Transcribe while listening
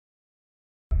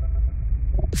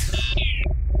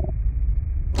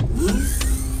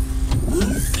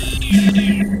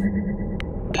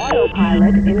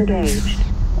Autopilot engaged.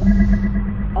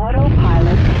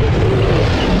 Autopilot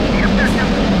disengaged.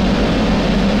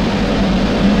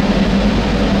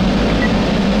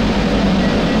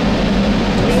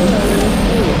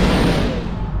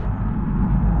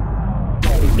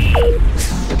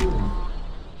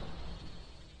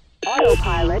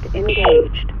 Autopilot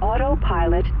engaged.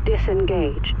 Autopilot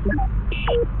disengaged.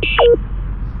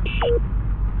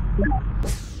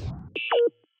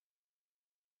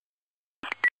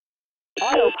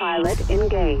 Autopilot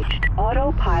engaged.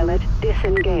 Autopilot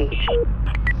disengaged.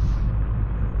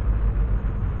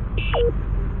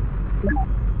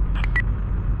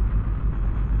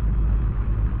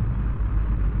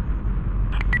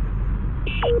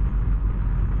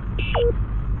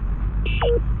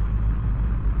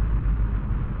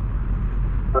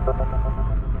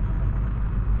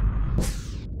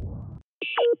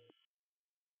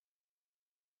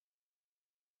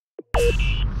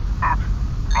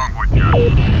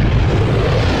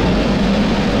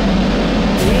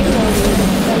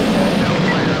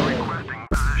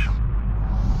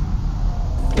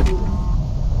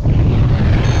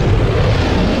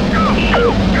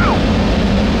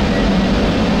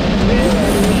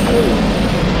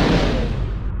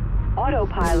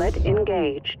 Autopilot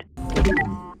engaged.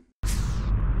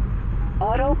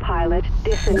 Autopilot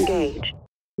disengaged.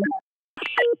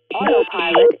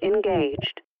 Autopilot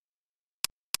engaged.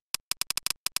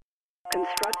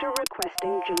 Constructor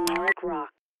requesting generic rock.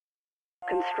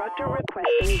 Constructor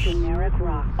requesting generic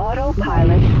rock.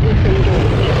 Autopilot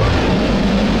disengaged.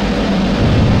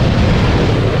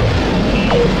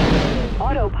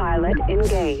 Autopilot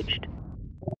engaged.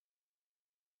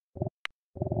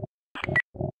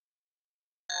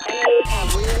 Enemies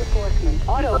have reinforcements.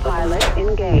 Autopilot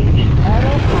engaged.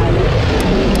 Autopilot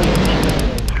disengaged.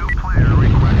 New player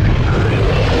requesting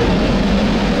position.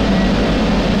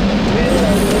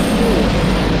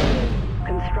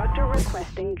 Constructor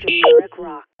requesting generic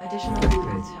rock. Additional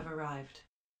recruits have arrived.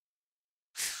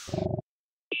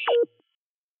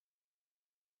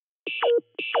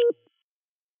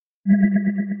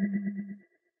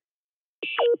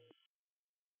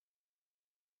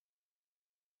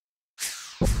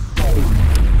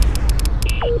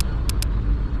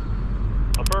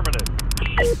 Affirmative.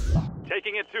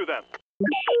 Taking it to them.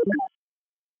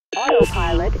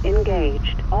 Autopilot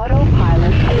engaged.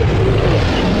 Autopilot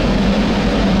disengaged.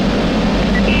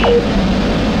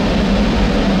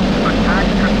 Attack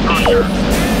constructor.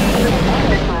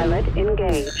 Autopilot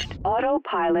engaged.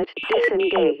 Autopilot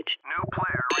disengaged. New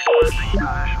player requesting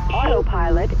position.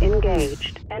 Autopilot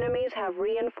engaged. Enemies have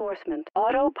reinforcement.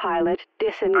 Autopilot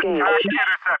disengaged. Attack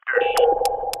interceptor.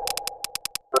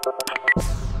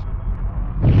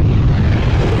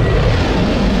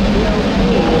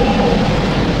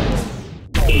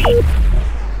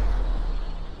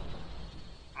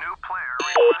 New player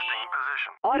requesting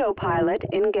position. Autopilot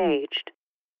engaged.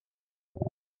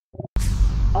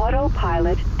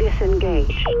 Autopilot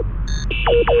disengaged.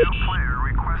 New player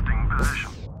requesting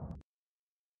position.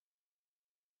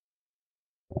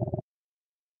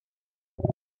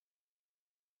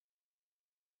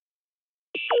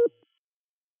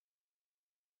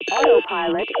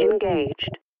 Autopilot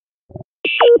engaged.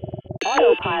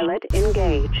 Autopilot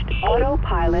engaged.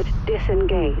 Autopilot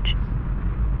disengaged.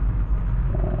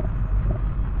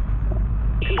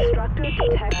 Constructor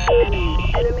detects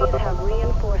enemy. Enemies have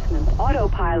reinforcements.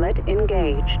 Autopilot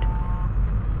engaged.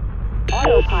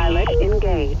 Autopilot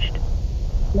engaged.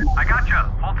 I gotcha.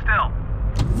 Hold still.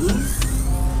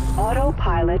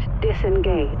 Autopilot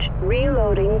disengaged.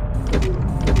 Reloading.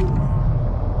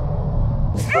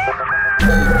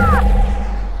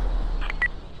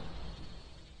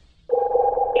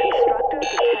 Constructor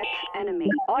detects enemy.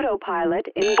 Autopilot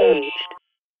engaged.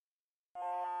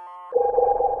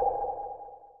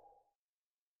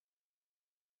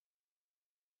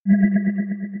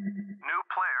 New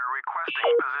player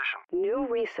requesting position. New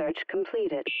research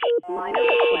completed. Miner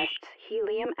requests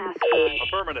helium asteroid.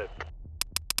 Affirmative.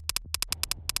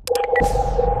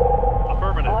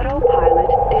 Affirmative.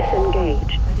 Autopilot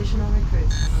disengaged. Additional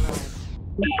recruits have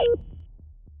arrived.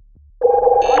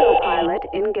 Autopilot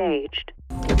engaged.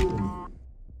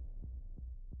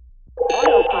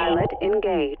 Autopilot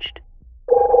engaged.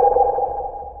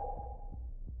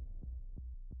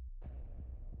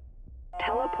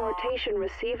 Teleportation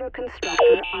receiver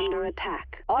constructor under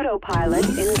attack. Autopilot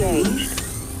engaged.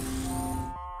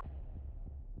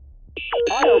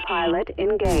 Autopilot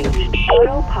engaged.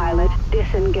 Autopilot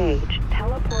disengaged.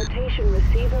 Teleportation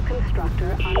receiver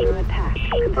constructor under attack.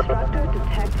 Constructor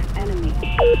detects enemy.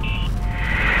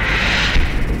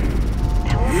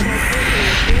 Teleportation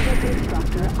receiver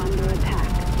constructor under attack.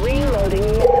 Reloading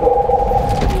missile.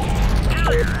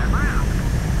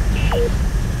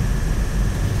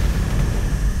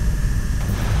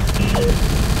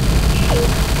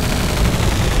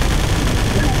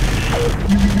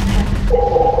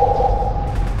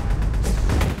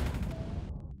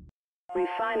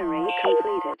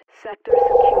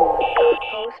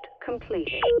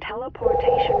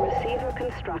 Teleportation receiver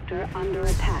constructor under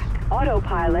attack.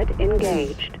 Autopilot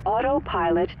engaged.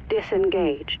 Autopilot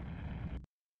disengaged.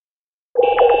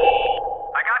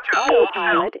 I got you.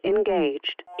 Autopilot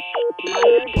engaged.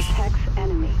 Miner detects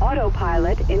enemy.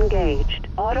 Autopilot engaged.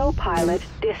 Autopilot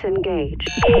disengaged.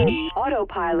 10.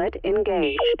 Autopilot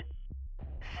engaged.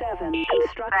 7.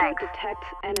 Constructor detects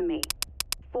enemy.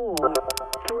 4.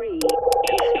 3.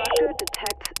 Constructor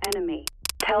detects enemy.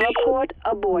 Teleport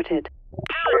aborted.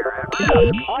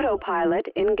 Autopilot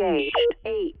engaged.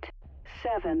 8.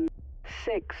 7.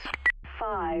 6.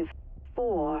 5.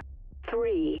 4.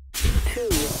 3. 2.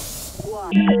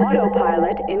 1.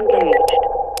 Autopilot engaged.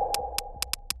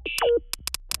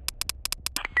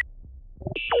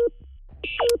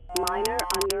 Miner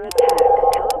under attack.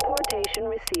 Teleportation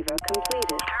receiver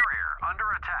completed. Carrier under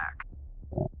attack.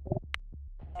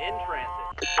 In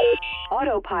transit.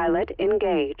 Autopilot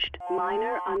engaged.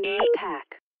 Miner under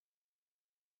attack.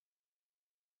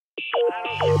 I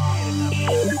don't get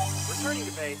paid enough. Returning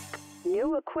to base.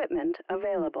 New equipment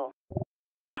available.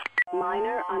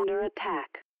 Miner under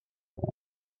attack.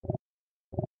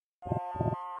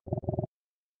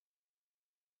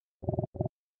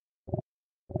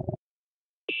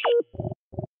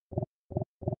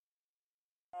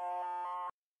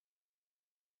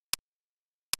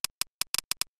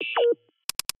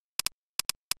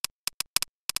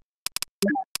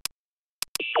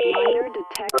 Miner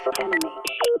detects enemy.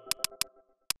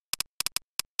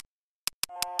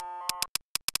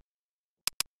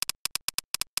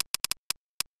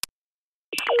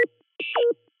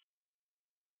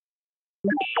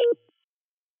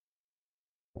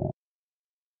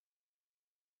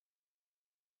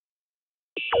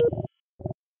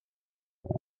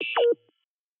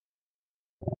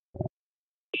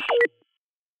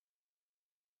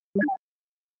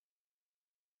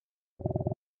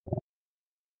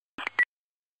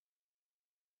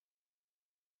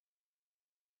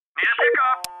 Need a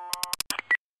pickup.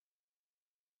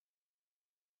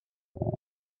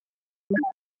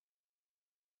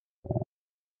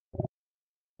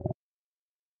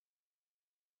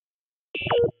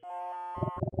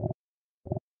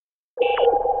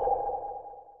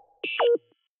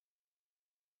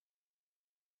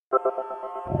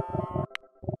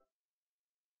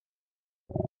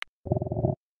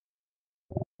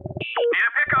 Need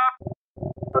a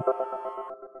pickup.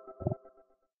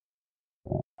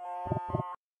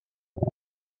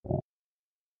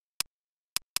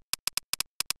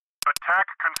 Attack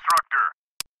constructor.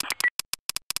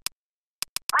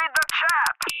 Read the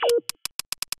chat.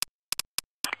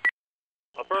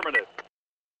 Affirmative.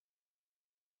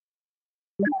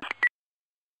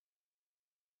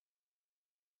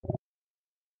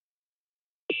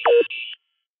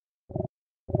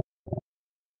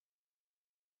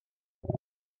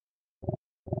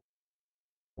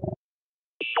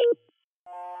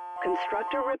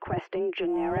 Constructor requesting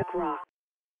generic rock.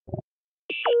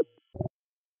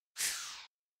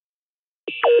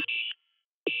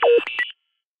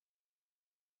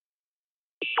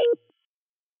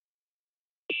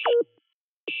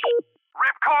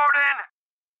 Ripcord in.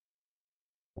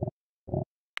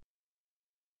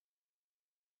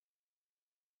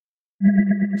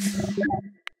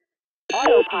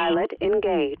 Autopilot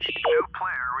engaged. New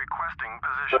player requesting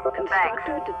position.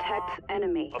 Constructor detects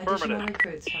enemy. Additional Affirmative.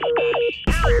 recruits have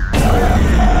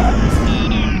arrived.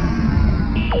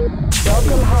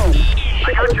 Welcome home.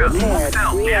 I got you. Prepared,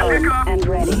 Still. Need a rearmed, pickup. and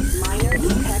ready. Miner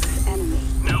detects enemy.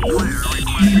 New player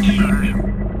requesting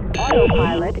position.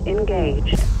 Autopilot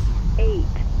engaged. 8,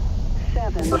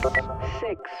 7,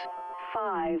 6,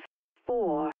 5,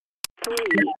 4, 3,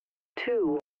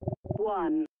 2,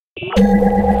 1.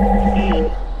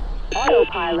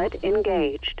 Autopilot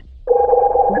engaged.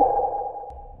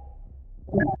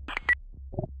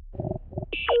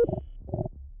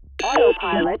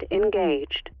 Autopilot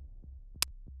engaged.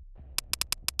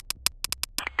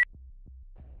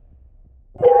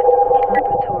 Tactical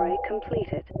laboratory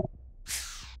completed.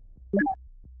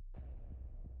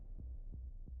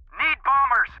 Need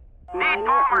bombers. Need Miner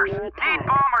bombers. under Need attack.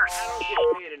 bombers. I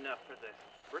don't get paid enough for this.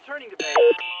 Returning to base.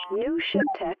 New ship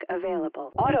tech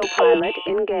available. Autopilot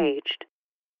engaged.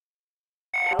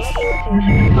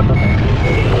 Teleportation. Autopilot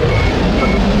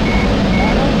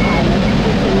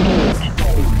disengaged.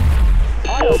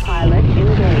 Autopilot engaged. Autopilot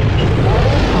disengaged.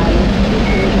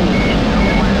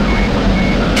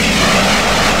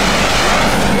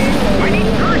 I need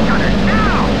turret cutters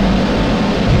now.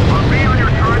 I'll be on your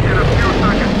turret in a few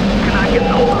seconds. Can I get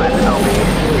supplies?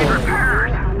 Need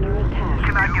repairs. Under attack.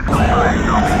 Can I get supplies?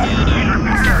 Need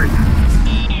repairs.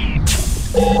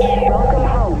 Welcome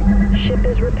home. Ship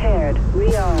is repaired,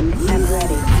 rearmed, and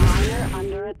ready. Miner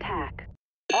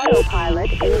Autopilot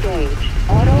engaged.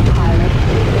 Autopilot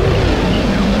disengaged.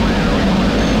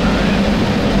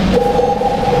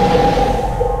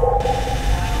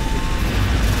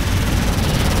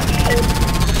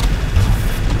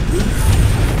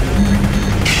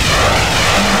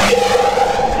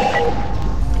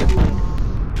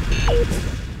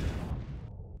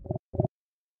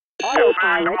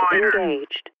 Autopilot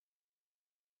engaged.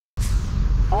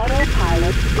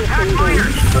 Autopilot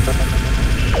disengaged.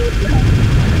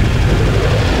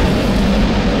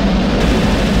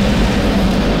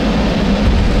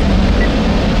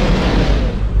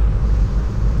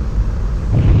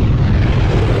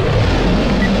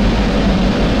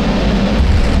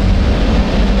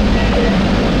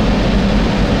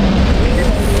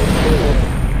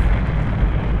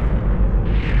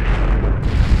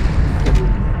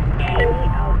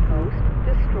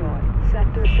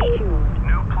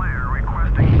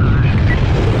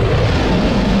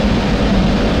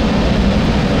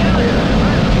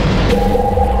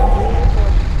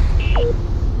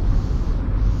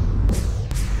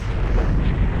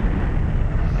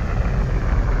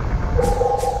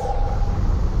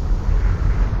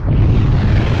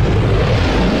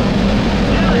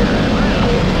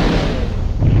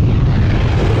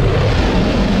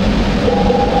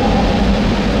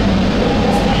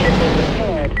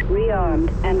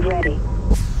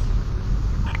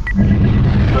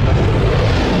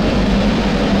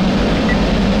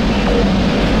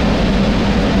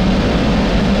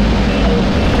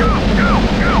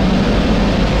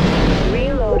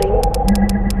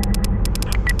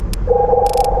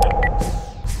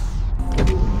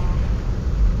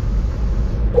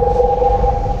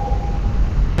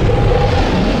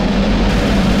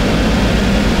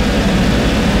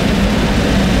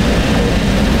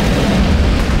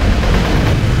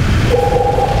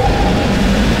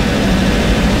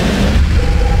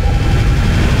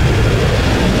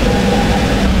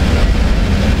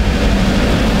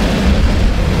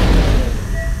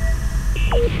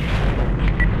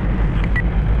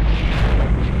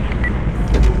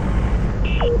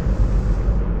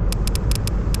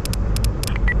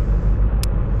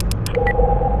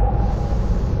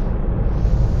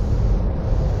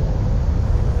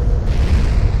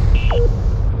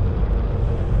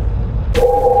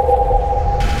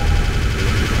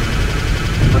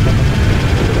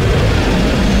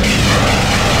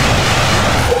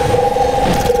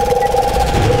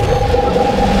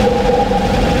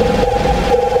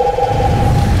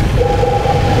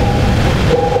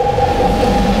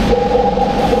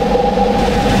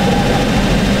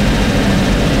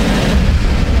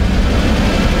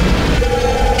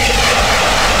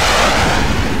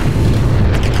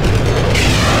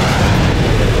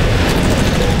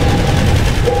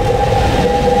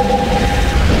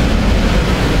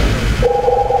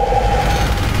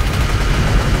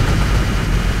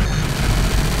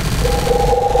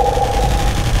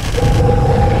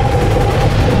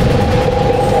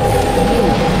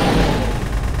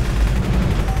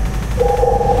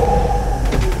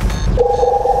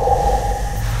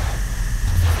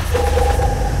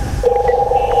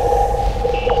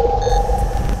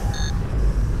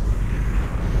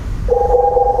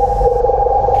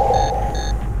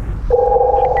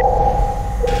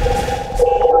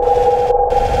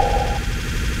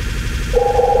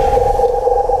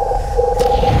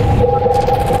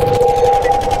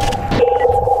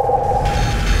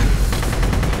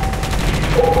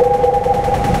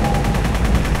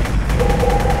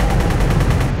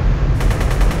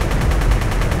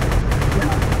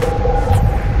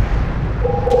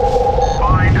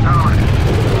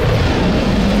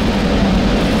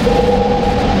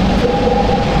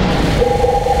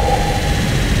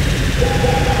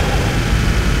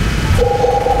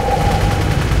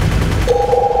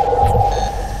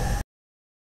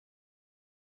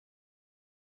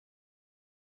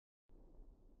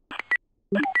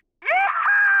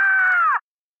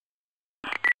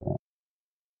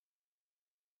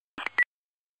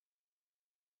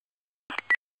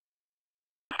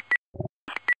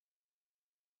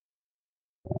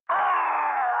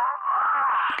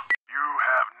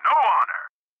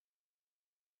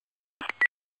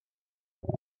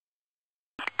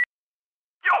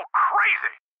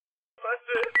 That's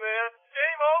it, man.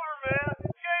 Game over, man.